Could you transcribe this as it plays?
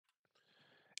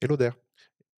Hello there.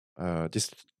 This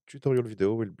tutorial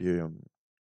video will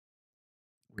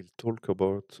talk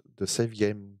about the save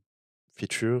game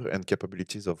feature and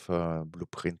capabilities of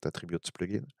Blueprint Attributes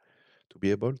plugin to be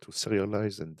able to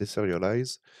serialize and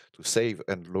deserialize, to save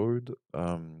and load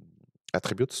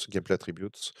attributes, gameplay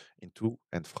attributes into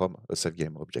and from a save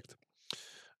game object.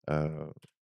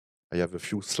 I have a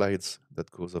few slides that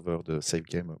goes over the save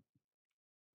game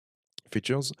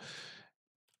features,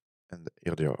 and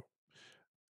here they are.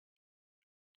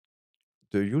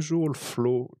 The usual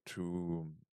flow to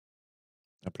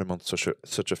implement such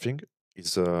a thing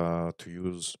is to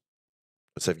use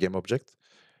a save game object.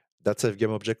 That save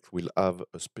game object will have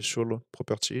a special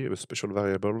property, a special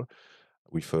variable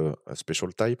with a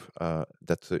special type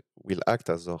that will act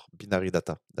as our binary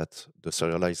data that the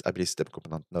serialized ability system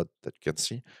component node that you can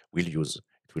see will use.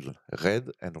 It will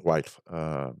read and write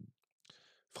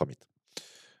from it.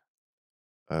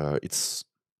 It's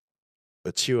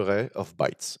a T array of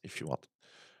bytes if you want.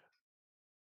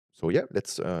 So yeah,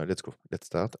 let's go. Let's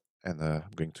start, and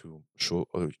I'm going to show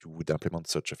how you would implement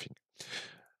such a thing.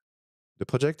 The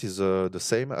project is the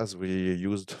same as we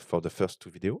used for the first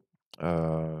two videos,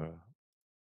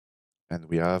 and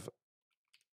we have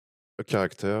a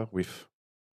character with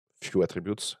few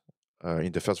attributes.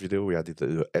 In the first video, we added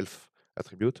the health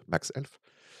attribute, max health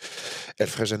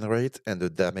regenerate, and the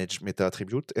damage meta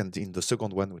attribute. And in the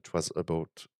second one, which was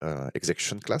about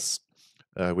execution class,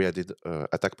 we added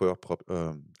attack power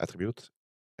attribute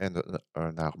and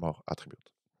an armor attribute.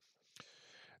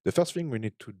 The first thing we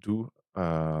need to do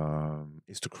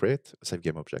is to create a save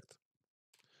game object.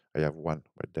 I have one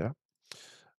right there.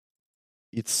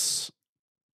 It's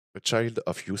a child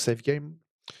of save game,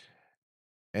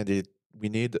 and we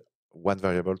need one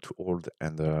variable to hold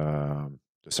and the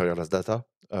serialized data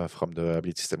from the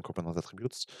ability system component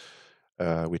attributes,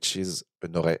 which is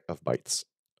an array of bytes.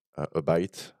 A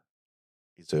byte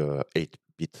is a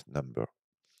 8-bit number.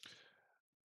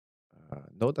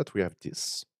 Now that we have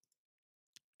this,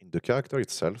 in the character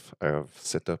itself, I have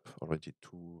set up already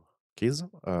two keys.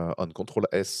 On Control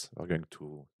S, we're going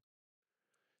to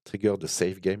trigger the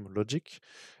save game logic,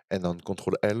 and on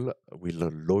Control L, we'll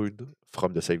load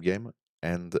from the save game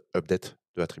and update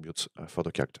the attributes for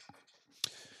the character.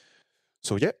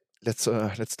 So yeah, let's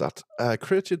start. I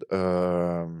created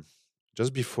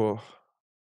just before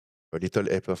a little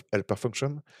helper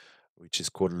function, which is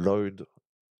called load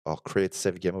or create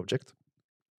save game object.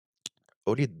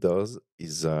 All it does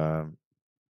is it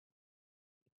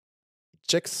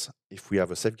checks if we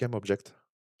have a save game object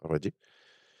already.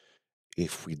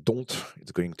 If we don't,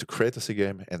 it's going to create a save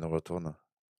game and return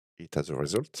it as a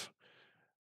result.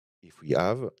 If we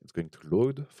have, it's going to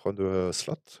load from the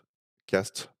slot,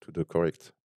 cast to the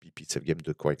correct BP save game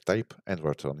the correct type, and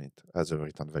return it as a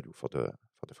return value for the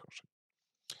function.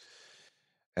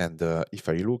 And if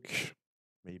I look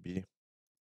maybe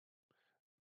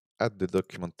at the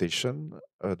documentation,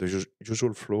 the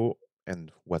usual flow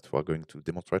and what we're going to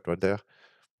demonstrate right there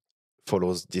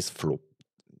follows this flow,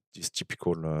 this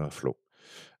typical flow.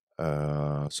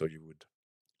 So you would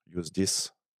use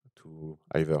this to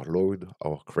either load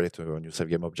or create a new save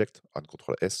game object on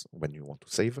Control S when you want to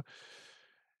save,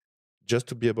 just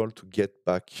to be able to get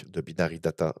back the binary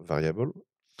data variable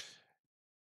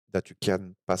that you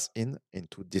can pass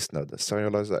into this node,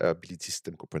 serialized ability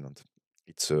system component.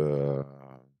 It's a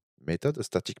method, a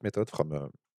static method from a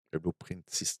Blueprint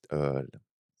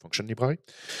function library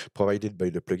provided by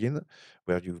the plugin,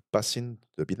 where you pass in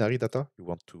the binary data you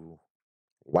want to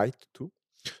write to,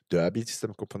 the ability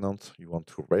system component you want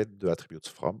to read the attributes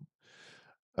from.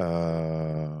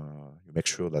 You make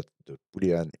sure that the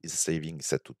boolean is saving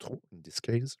set to true in this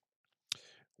case.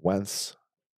 Once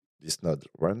this node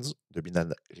runs, the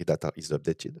binary data is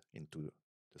updated into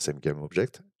the same game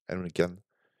object, and we can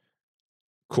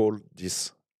call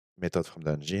this method from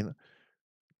the engine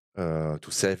to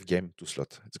save game to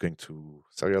slot. It's going to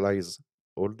serialize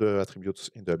all the attributes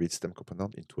in the ability system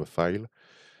component into a file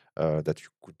that you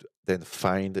could then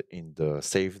find in the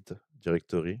saved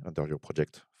directory under your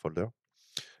project folder,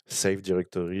 save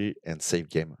directory, and save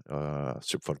game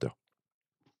subfolder.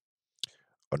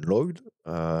 On load,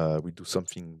 we do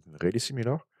something really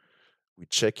similar. We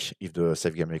check if the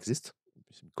save game exists,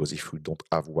 because if we don't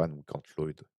have one, we can't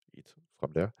load it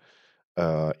from there.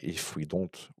 If we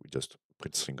don't, we just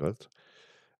print string out.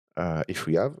 If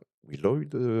we have, we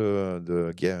load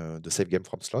the save game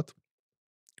from slot,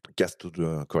 cast to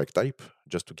the correct type,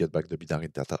 just to get back the binary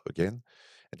data again.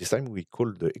 And this time we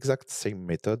call the exact same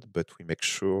method, but we make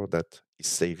sure that is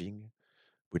saving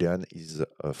boolean is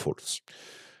false.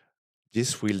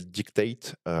 This will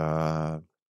dictate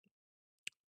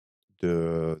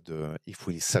if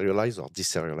we serialize or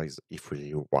deserialize, if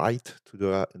we write to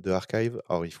the archive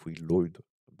or if we load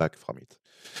back from it.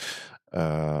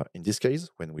 In this case,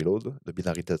 when we load, the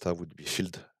binary data would be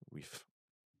filled with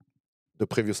the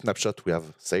previous snapshot we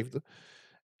have saved.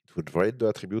 It would write the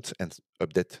attributes and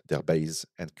update their base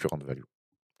and current value.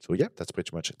 So yeah, that's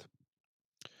pretty much it.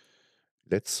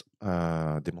 Let's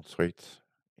demonstrate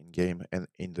in game and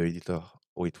in the editor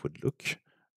how it would look.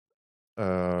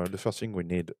 The first thing we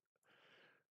need,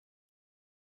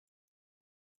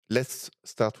 let's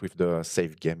start with the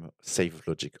save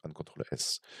logic on Control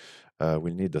S.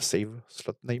 We'll need the save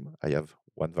slot name. I have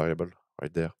one variable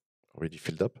right there already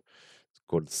filled up. It's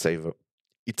called save.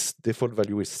 Its default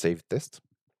value is save test.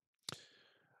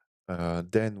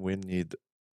 Then we need,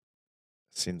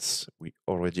 since we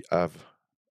already have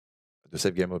the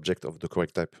save game object of the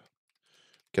correct type,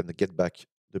 we can get back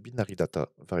the binary data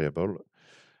variable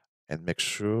and make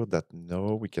sure that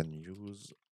now we can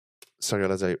use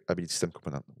serializability system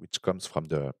component, which comes from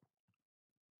the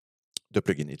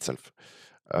plugin itself.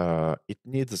 It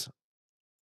needs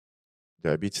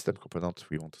the ability system component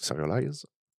we want to serialize,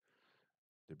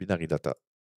 the binary data.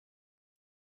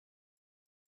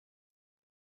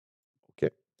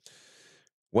 Okay.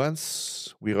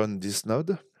 Once we run this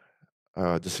node,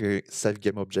 the save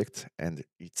game object and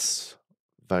its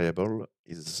variable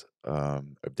is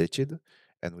updated,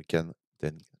 and we can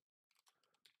then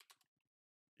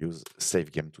use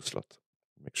save game to slot.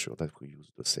 Make sure that we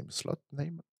use the same slot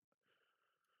name.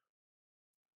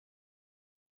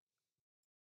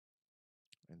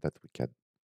 And that we can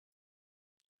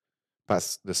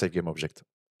pass the save game object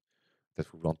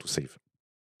that we want to save.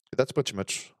 That's pretty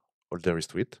much all there is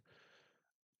to it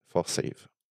for save.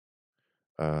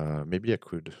 Maybe I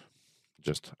could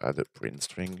just add a print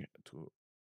string to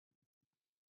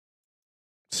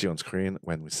see on screen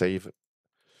when we save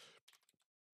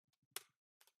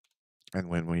and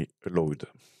when we load.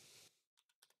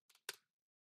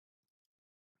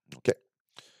 Okay.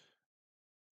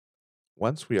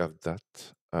 Once we have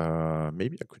that,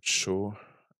 maybe I could show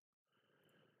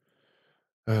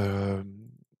the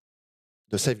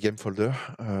save game folder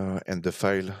and the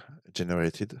file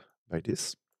generated by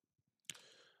this.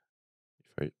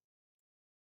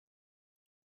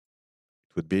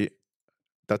 It would be,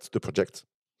 that's the project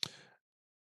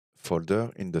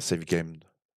folder in the save game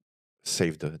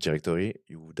saved directory.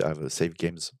 You would have a save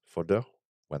games folder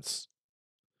once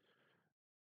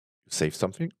you save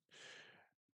something.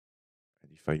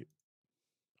 And if I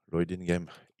load in game,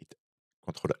 it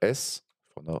Control S.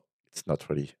 For now, it's not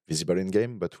really visible in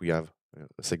game, but we have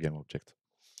a save game object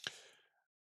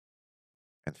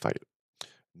and file.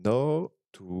 Now,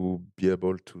 to be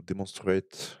able to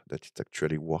demonstrate that it's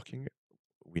actually working,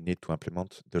 we need to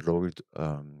implement the load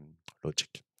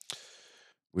logic.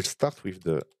 We'll start with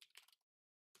the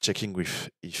checking with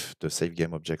if the save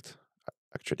game object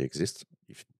actually exists.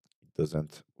 If it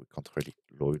doesn't, we can't really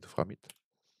load from it.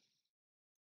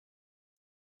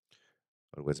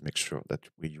 Always make sure that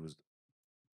we use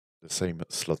the same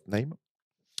slot name.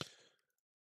 I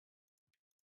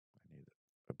need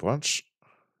a branch.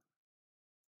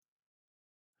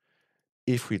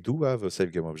 If we do have a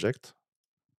save game object,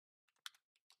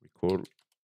 we call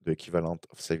the equivalent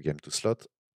of save game to slot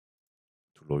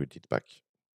to load it back.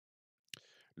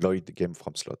 Load game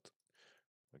from slot.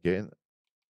 Again,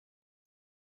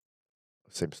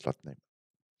 same slot name.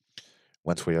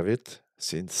 Once we have it,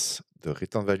 since the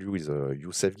return value is a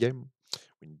usave game,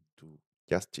 we need to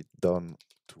cast it down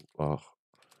to our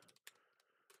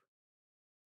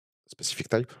specific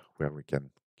type where we can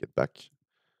get back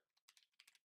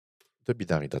the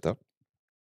binary data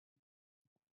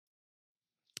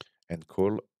and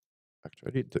call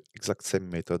actually the exact same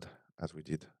method as we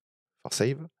did for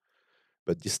save,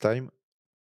 but this time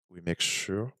we make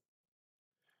sure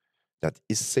that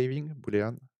is saving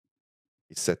boolean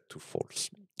is set to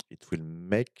false. It will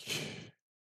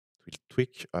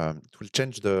tweak, it will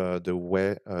change the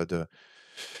way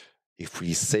if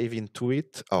we save into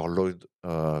it or load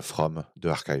from the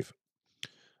archive.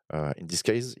 In this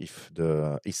case, if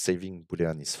the is saving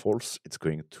boolean is false, it's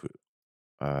going to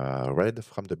read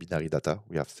from the binary data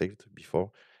we have saved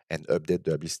before and update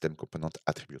the system component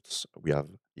attributes we have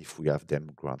if we have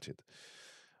them granted.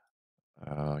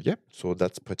 Yeah, so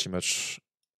that's pretty much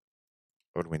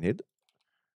all we need.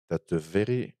 That's the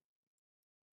very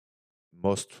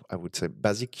most, I would say,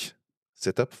 basic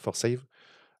setup for save.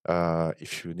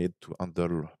 If you need to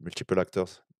handle multiple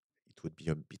actors, it would be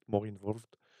a bit more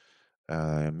involved.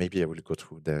 Maybe I will go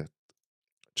through that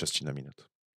just in a minute.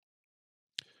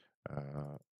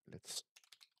 Let's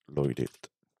load it.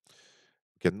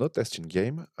 We can now test in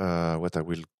game. What I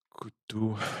will could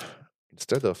do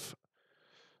instead of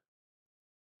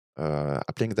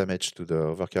applying damage to the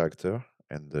other character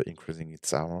and increasing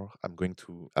its armor, I'm going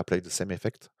to apply the same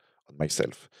effect on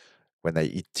myself. When I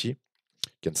hit T, you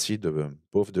can see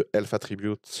both the health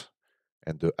attribute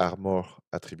and the armor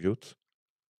attribute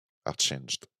are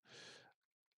changed.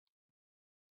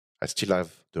 I still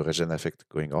have the regen effect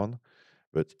going on,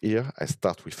 but here I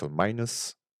start with a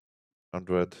minus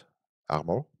 100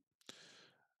 armor.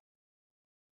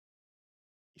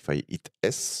 If I hit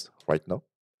S right now,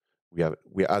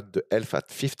 we add the health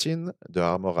at 15, the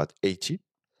armor at 80.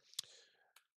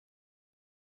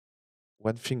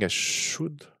 One thing I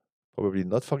should probably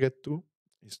not forget to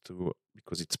is to,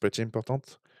 because it's pretty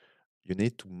important, you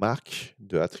need to mark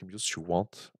the attributes you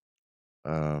want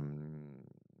to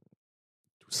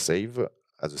save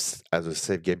as a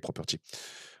save game property.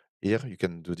 Here you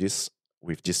can do this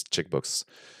with this checkbox.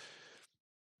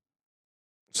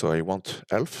 So I want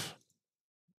health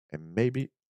and maybe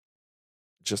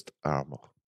just armor.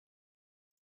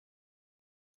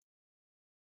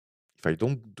 If I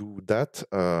don't do that,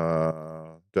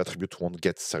 the attribute won't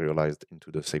get serialized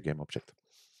into the save game object.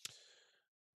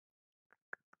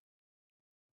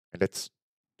 And let's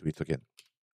do it again.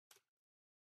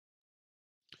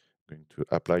 I'm going to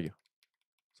apply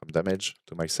some damage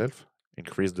to myself,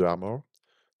 increase the armor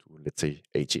to, let's say,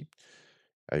 80.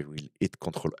 I will hit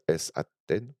Control S at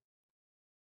 10.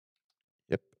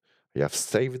 Yep, I have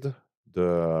saved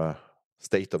the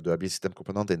state of the ability system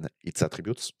component and its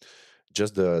attributes,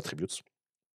 just the attributes.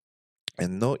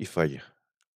 And now if I hit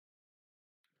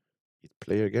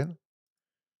play again,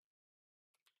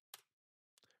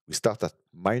 we start at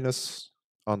minus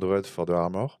 100 for the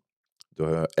armor.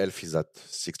 The health is at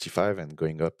 65 and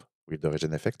going up with the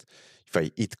regen effect. If I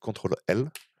hit Control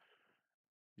L,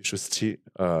 you should see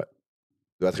the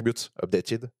attributes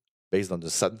updated based on the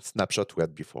snapshot we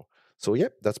had before. So yeah,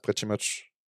 that's pretty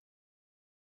much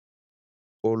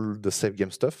all the save game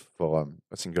stuff for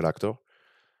a single actor.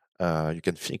 You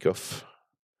can think of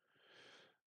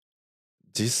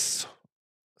this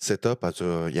setup as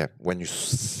when you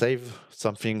save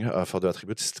something for the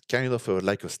attributes, it's kind of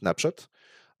like a snapshot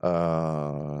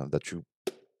that you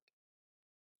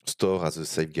store as a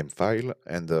save game file,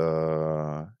 and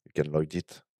you can load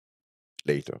it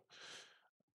later.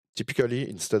 Typically,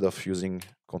 instead of using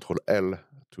Control L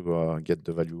to get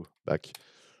the value back,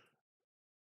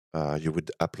 you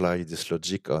would apply this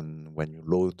logic on when you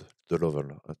load the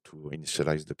level to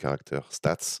initialize the character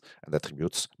stats and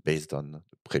attributes based on the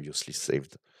previously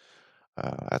saved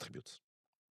attributes.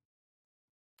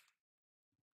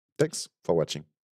 Thanks for watching.